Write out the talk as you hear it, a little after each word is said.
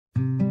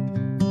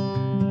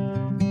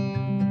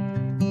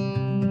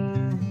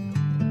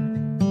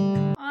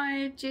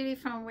Judy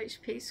from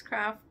Witchpeace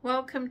Craft.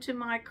 Welcome to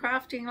my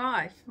crafting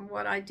life and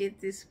what I did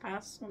this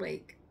past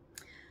week,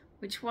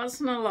 which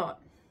wasn't a lot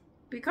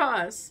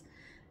because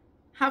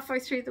halfway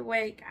through the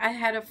week I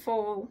had a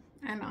fall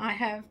and I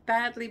have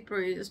badly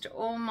bruised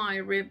all my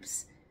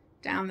ribs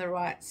down the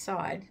right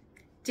side.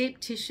 Deep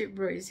tissue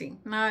bruising.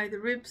 No, the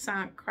ribs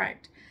aren't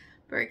cracked,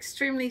 but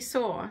extremely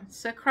sore.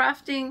 So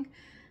crafting,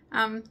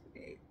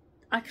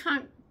 I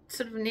can't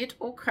sort of knit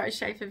or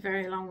crochet for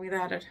very long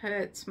without it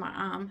hurts. My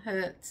arm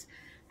hurts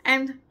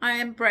and I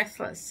am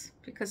breathless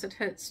because it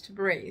hurts to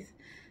breathe.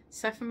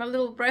 So if I'm a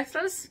little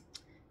breathless,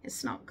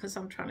 it's not because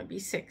I'm trying to be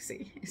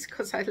sexy, it's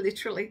because I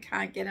literally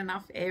can't get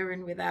enough air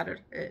in without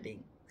it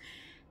hurting.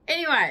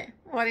 Anyway,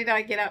 what did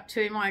I get up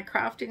to in my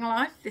crafting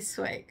life this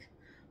week?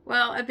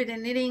 Well, a bit of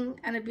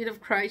knitting and a bit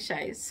of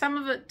crochet, some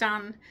of it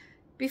done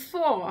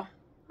before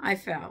I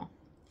fell.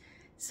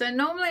 So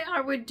normally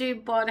I would do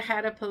Bod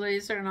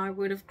Hatapalooza and I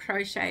would have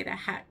crocheted a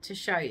hat to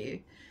show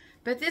you.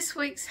 But this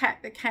week's hat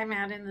that came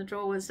out in the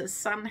drawer was a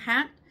sun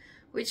hat,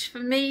 which for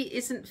me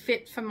isn't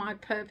fit for my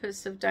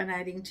purpose of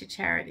donating to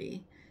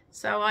charity.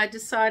 So I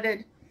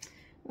decided,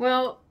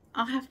 well,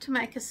 I'll have to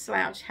make a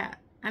slouch hat.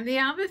 And the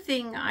other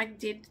thing I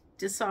did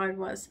decide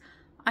was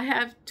I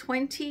have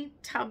 20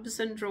 tubs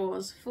and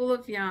drawers full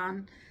of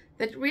yarn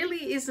that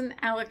really isn't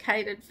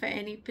allocated for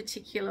any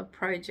particular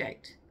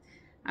project.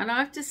 And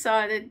I've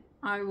decided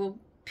I will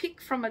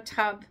pick from a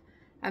tub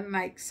and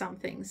make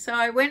something. So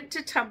I went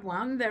to tub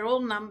 1, they're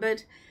all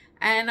numbered,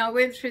 and I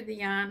went through the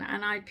yarn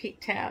and I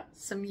picked out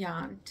some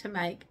yarn to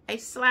make a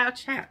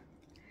slouch hat.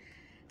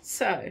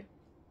 So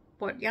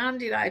what yarn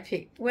did I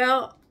pick?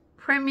 Well,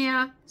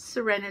 Premier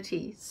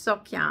Serenity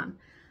sock yarn.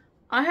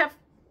 I have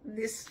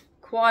this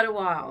quite a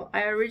while.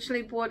 I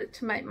originally bought it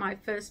to make my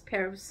first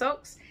pair of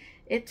socks.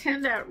 They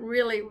turned out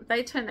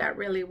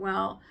really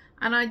well,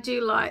 and I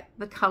do like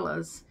the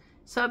colors.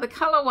 So the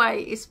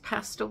colorway is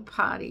Pastel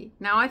Party.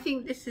 Now I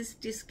think this is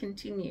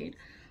discontinued.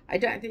 I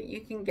don't think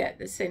you can get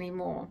this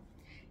anymore.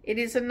 It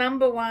is a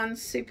 #1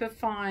 super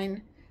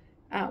fine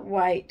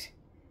weight,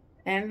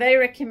 and they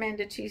recommend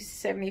a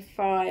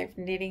 275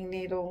 knitting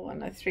needle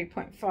and a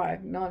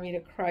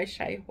 3.5mm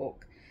crochet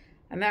hook.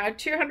 And there are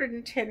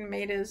 210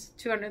 meters,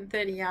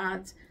 230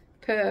 yards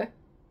per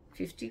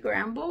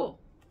 50-gram ball.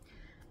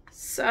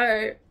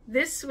 So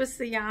this was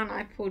the yarn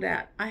I pulled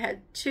out. I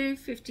had 2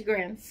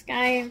 50-gram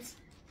skeins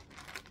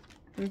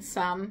and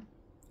some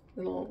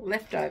little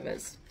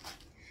leftovers.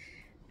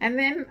 And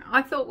then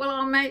I thought, well,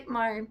 I'll make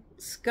my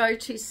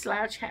go-to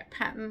slouch hat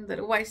pattern that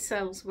always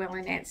sells well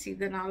in Etsy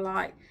that I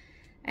like.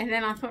 And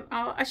then I thought,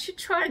 oh, I should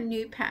try a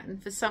new pattern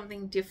for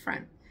something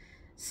different.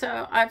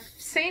 So I've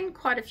seen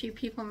quite a few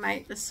people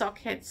make the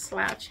sockhead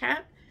slouch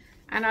hat,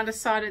 and I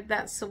decided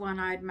that's the one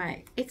I'd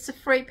make. It's a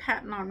free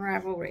pattern on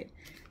Ravelry.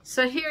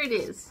 So here it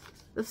is,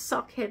 the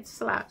sockhead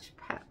slouch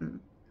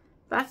pattern.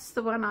 That's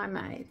the one I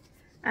made.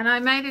 And I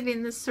made it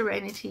in the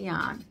Serenity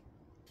yarn.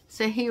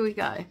 So here we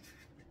go.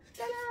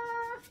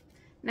 Ta-da!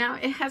 Now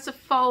it has a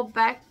fold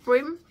back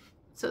brim,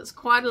 so it's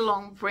quite a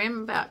long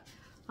brim, about,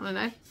 I don't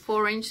know,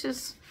 4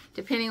 inches,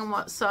 depending on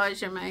what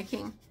size you're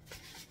making.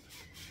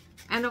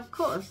 And of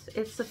course,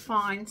 it's a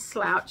fine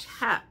slouch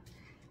hat.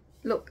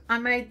 Look, I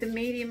made the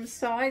medium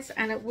size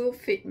and it will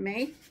fit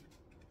me.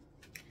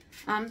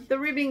 The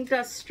ribbing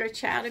does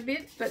stretch out a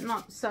bit, but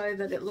not so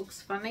that it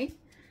looks funny.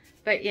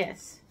 But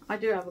yes, I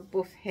do have a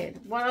buff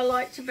head. What I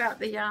liked about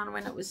the yarn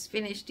when it was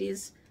finished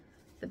is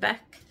the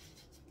back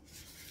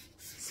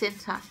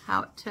center,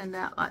 how it turned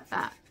out like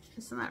that.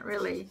 Isn't that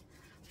really,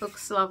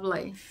 looks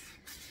lovely.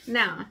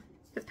 Now,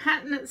 the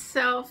pattern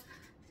itself,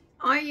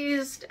 I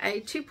used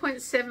a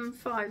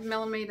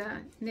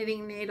 2.75mm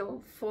knitting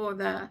needle for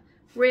the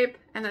rib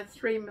and a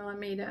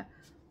 3mm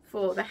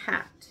for the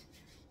hat.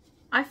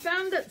 I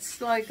found it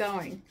slow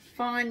going.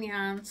 Fine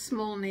yarn,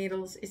 small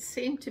needles. It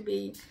seemed to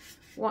be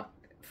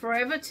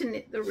forever to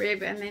knit the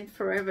rib and then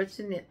forever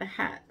to knit the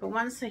hat. But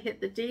once I hit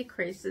the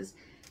decreases,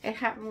 it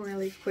happened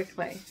really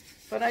quickly.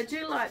 But I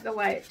do like the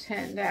way it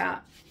turned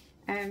out.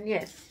 And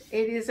yes,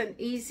 it is an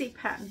easy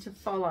pattern to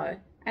follow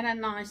and a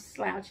nice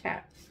slouch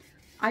hat.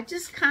 I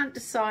just can't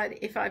decide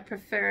if I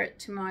prefer it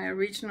to my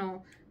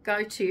original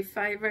go-to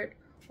favorite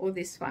or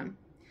this one.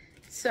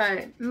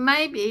 So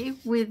maybe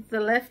with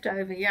the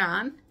leftover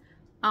yarn,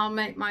 I'll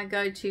make my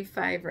go-to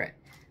favorite.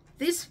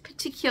 This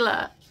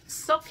particular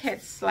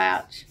sockhead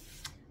slouch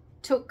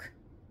took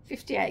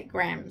 58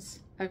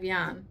 grams of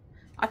yarn.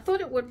 I thought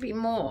it would be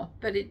more,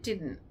 but it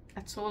didn't.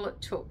 That's all it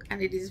took,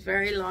 and it is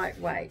very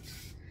lightweight.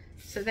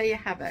 So there you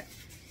have it.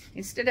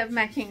 Instead of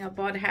making a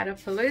Bod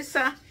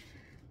Hatapalooza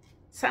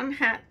sun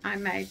hat, I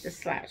made the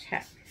slouch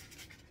hat.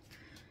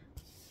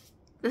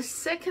 The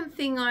second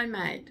thing I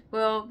made,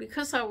 well,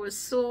 because I was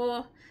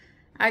sore,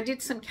 I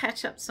did some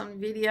catch-ups on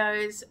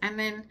videos, and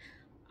then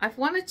I've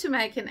wanted to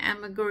make an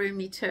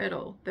amigurumi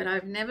turtle, but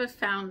I've never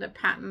found a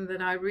pattern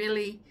that I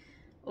really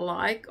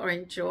like or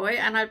enjoy,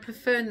 and I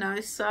prefer no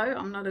sew.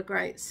 I'm not a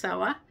great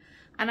sewer.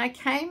 And I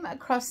came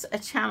across a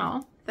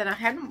channel that I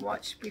hadn't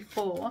watched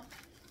before.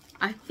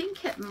 I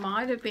think it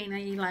might have been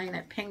Elaine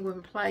at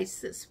Penguin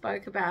Place that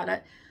spoke about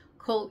it,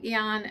 called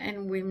Yarn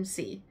and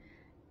Whimsy.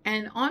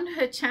 And on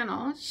her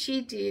channel,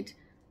 she did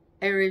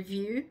a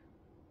review,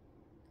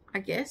 I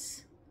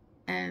guess,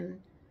 and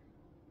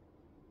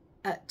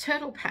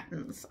turtle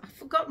patterns. I've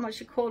forgotten what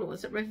she called it.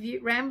 Was it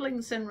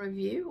Ramblings and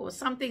Review or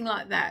something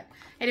like that?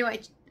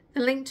 Anyway, the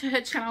link to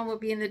her channel will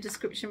be in the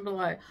description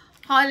below.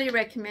 Highly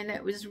recommend it.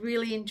 It was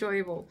really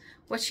enjoyable.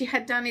 What she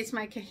had done is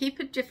make a heap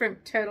of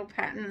different turtle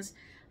patterns,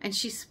 and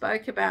she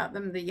spoke about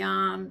them, the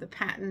yarn, the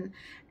pattern,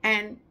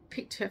 and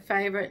picked her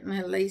favorite and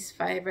her least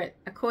favorite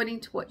according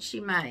to what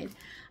she made.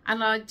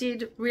 And I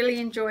did really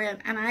enjoy it,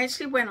 and I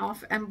actually went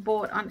off and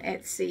bought on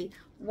Etsy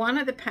one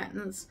of the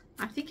patterns.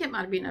 I think it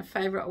might have been a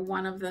favorite of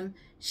one of them.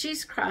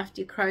 She's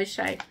Crafty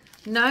Crochet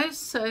No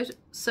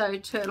Sew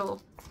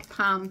Turtle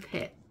Palm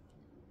Pet.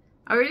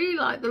 I really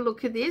like the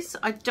look of this.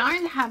 I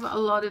don't have a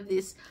lot of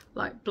this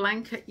like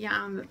blanket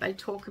yarn that they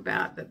talk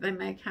about that they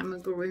make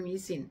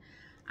amigurumis in,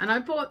 and I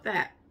bought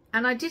that,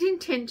 and I did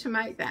intend to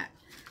make that,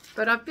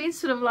 but I've been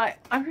sort of like,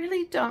 I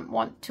really don't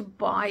want to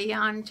buy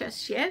yarn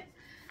just yet,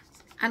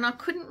 and I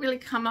couldn't really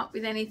come up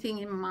with anything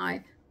in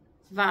my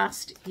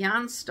vast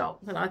yarn stock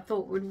that I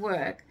thought would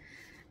work.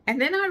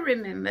 And then I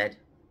remembered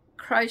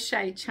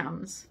Crochet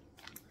Chums,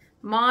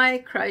 my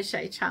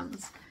Crochet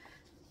Chums.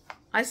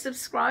 I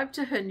subscribe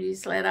to her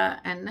newsletter,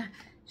 and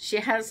she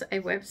has a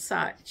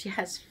website. She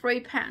has free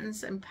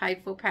patterns and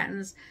paid for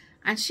patterns,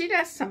 and she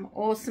does some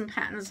awesome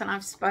patterns, and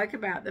I've spoke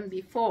about them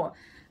before.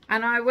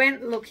 And I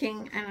went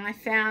looking, and I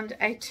found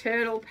a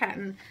turtle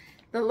pattern,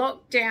 the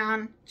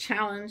Lockdown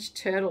Challenge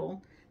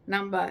Turtle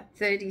number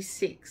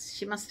 36.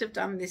 She must have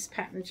done this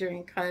pattern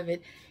during COVID.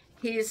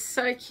 He is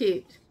so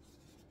cute.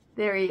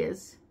 There he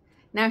is.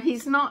 Now,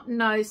 he's not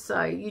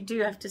no-sew. You do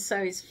have to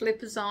sew his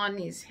flippers on,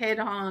 his head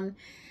on,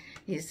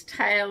 his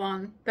tail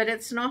on, but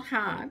it's not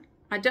hard.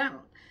 It's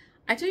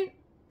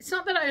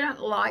not that I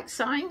don't like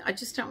sewing, I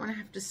just don't want to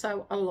have to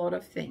sew a lot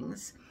of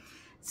things.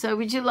 So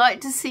would you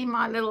like to see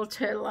my little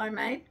turtle I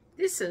made?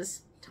 This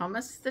is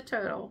Thomas the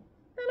turtle.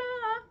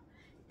 Ta-da!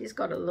 He's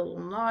got a little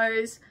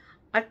nose.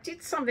 I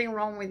did something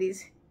wrong with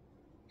his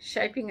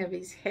shaping of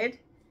his head.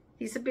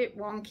 He's a bit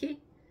wonky,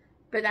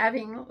 but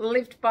having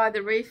lived by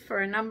the reef for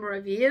a number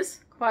of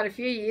years, quite a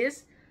few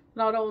years,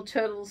 not all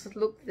turtles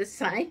look the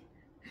same.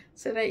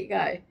 So there you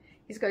go.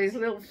 He's got his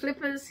little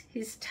flippers,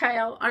 his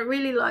tail. I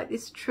really like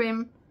this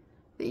trim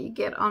that you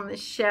get on the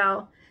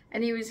shell,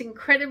 and he was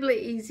incredibly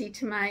easy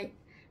to make,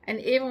 and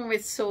even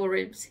with sore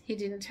ribs, he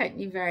didn't take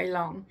me very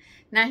long.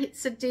 Now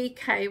it's a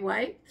DK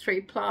weight,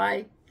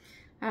 3-ply,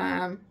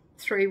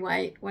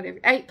 3-weight, whatever,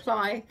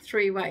 8-ply,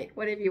 3-weight,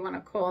 whatever you want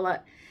to call it.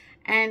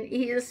 And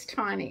he is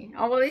tiny.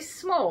 Oh, well, he's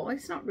small.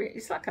 He's not really,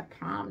 he's like a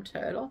palm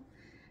turtle,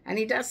 and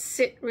he does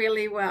sit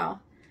really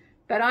well.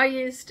 But I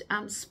used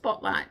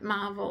Spotlight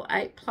Marvel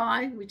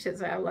 8-ply, which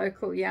is our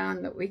local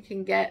yarn that we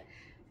can get,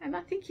 and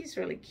I think he's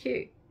really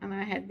cute. And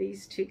I had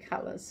these two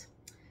colors.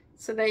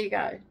 So there you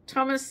go.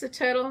 Thomas the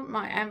turtle,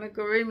 my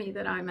amigurumi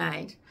that I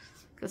made,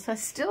 because I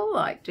still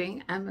like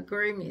doing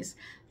amigurumis.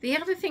 The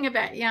other thing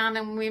about Yarn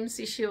and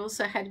Whimsy, she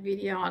also had a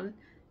video on,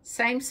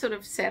 same sort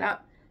of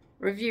setup,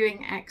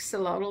 reviewing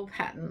axolotl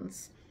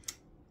patterns,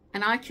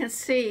 and I can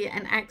see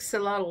an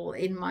axolotl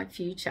in my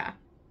future.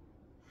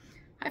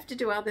 I have to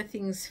do other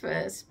things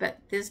first, but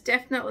there's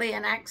definitely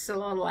an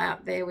axolotl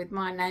out there with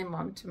my name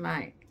on to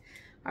make.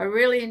 I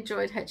really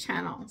enjoyed her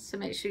channel, so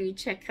make sure you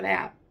check it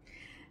out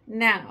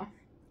now,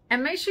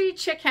 and make sure you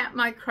check out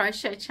my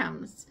Crochet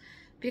Chums,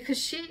 because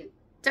she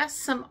does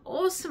some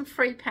awesome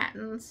free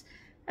patterns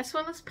as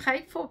well as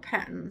paid for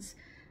patterns,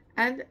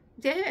 and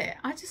yeah,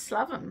 I just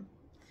love them.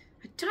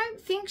 I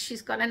don't think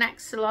she's got an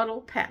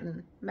axolotl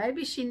pattern.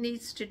 Maybe she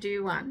needs to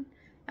do one.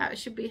 That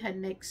should be her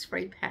next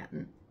free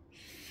pattern.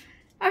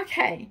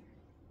 Okay,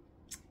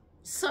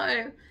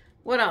 so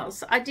what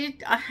else? I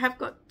have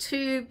got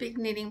 2 big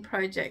knitting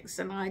projects,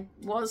 and I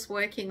was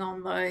working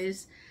on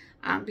those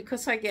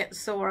because I get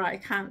sore.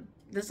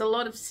 There's a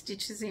lot of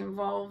stitches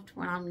involved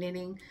when I'm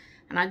knitting,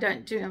 and I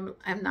don't do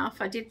enough.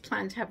 I did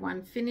plan to have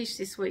one finished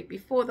this week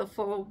before the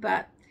fall,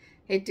 but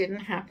it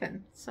didn't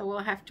happen. So we'll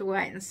have to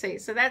wait and see.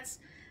 So that's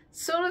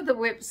sort of the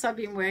whips I've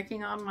been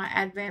working on, my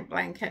advent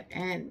blanket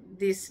and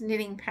this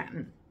knitting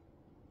pattern.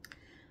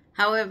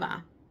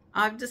 However,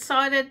 I've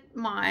decided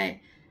my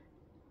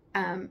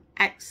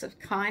acts of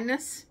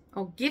kindness,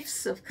 or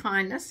gifts of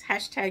kindness,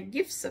 hashtag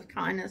gifts of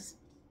kindness,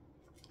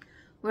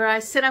 where I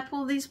set up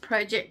all these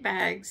project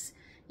bags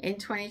in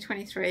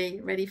 2023,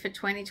 ready for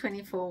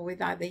 2024,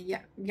 with either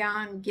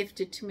yarn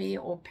gifted to me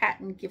or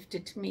pattern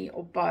gifted to me,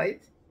 or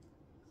both.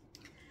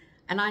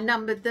 And I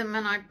numbered them,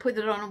 and I put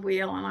it on a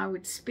wheel, and I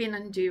would spin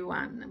and do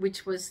one,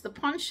 which was the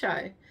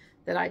poncho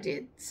that I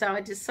did. So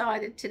I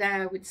decided today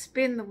I would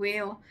spin the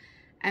wheel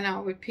and I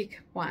would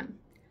pick one.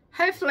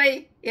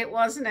 Hopefully it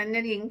wasn't a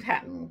knitting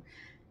pattern.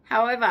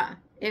 However,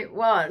 it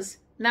was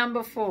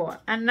number 4.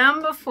 And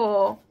number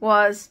 4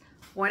 was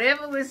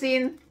whatever was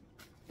in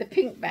the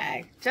pink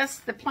bag,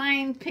 just the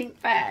plain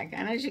pink bag.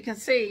 And as you can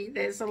see,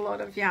 there's a lot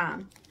of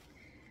yarn.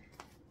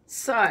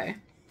 So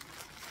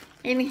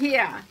in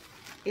here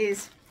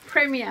is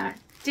Premier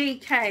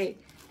DK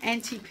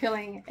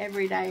anti-pilling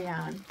everyday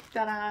yarn.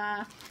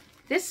 Ta-da!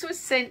 This was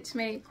sent to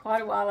me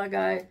quite a while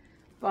ago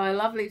by a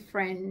lovely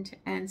friend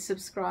and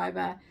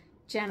subscriber,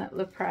 Janet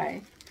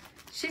Lepre.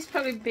 She's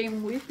probably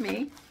been with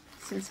me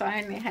since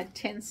I only had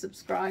 10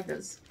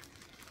 subscribers.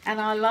 And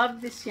I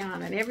love this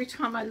yarn, and every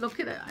time I look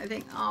at it, I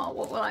think, oh,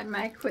 what will I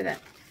make with it?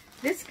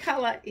 This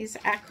color is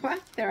aqua.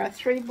 There are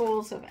 3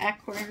 balls of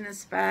aqua in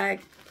this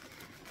bag,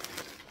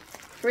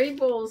 3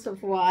 balls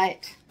of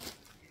white,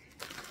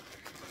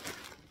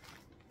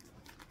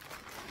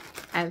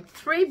 and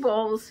 3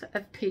 balls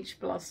of peach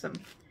blossom.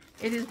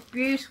 It is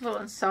beautiful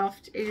and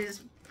soft. It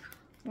is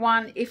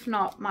one, if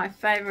not my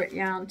favorite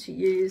yarn to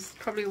use.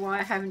 Probably why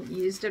I haven't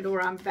used it or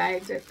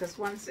unbagged it, because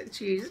once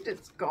it's used,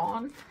 it's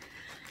gone.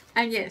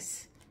 And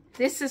yes,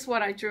 this is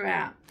what I drew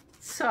out.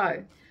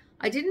 So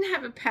I didn't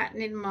have a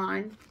pattern in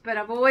mind, but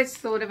I've always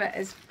thought of it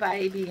as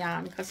baby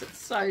yarn because it's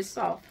so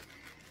soft.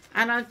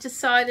 And I've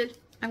decided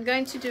I'm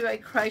going to do a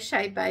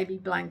crochet baby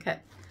blanket.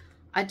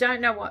 I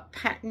don't know what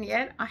pattern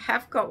yet. I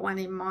have got one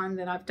in mind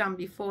that I've done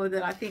before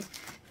that I think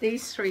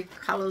these 3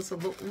 colors will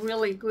look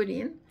really good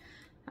in,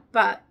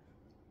 but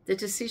the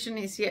decision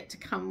is yet to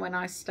come when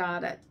I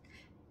start it.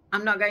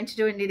 I'm not going to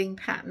do a knitting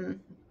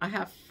pattern. I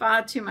have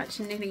far too much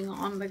knitting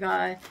on the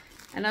go,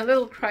 and a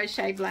little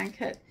crochet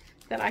blanket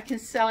that I can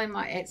sell in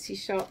my Etsy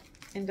shop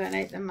and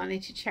donate the money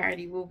to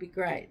charity will be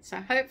great. So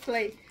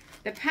hopefully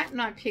the pattern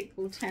I pick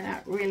will turn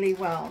out really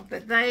well,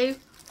 but they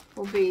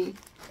will be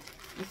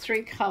the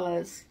 3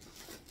 colors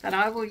that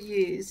I will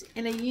use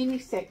in a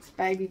unisex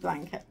baby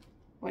blanket.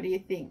 What do you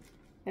think?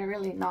 They're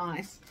really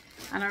nice,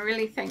 and I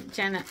really thank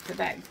Janet for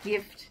that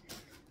gift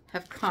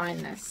of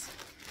kindness.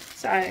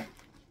 So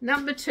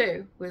number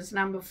 2 was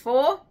number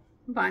 4.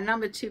 My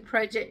number 2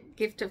 project,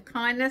 gift of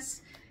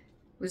kindness,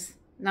 was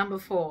number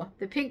 4,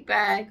 the pink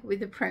bag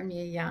with the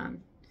premier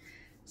yarn.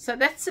 So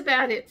that's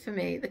about it for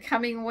me. The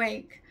coming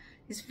week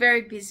is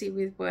very busy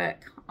with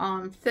work.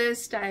 On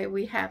Thursday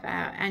we have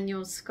our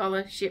annual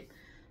scholarship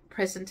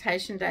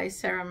presentation day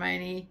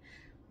ceremony,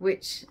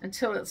 which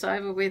until it's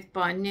over with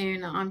by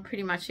noon, I'm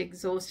pretty much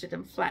exhausted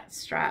and flat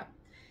strapped.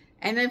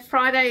 And then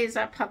Friday is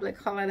our public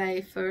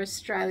holiday for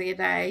Australia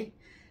Day.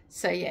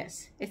 So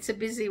yes, it's a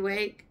busy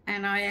week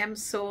and I am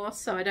sore,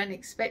 so I don't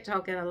expect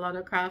I'll get a lot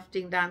of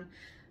crafting done.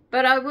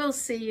 But I will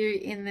see you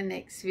in the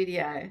next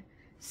video.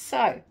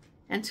 So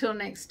until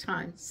next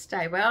time,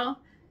 stay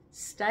well,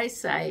 stay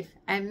safe,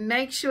 and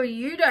make sure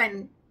you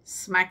don't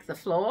smack the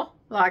floor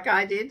like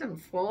I did and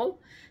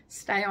fall.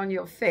 Stay on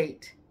your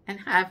feet and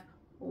have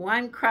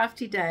one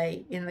crafty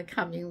day in the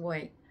coming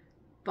week.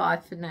 Bye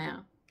for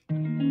now.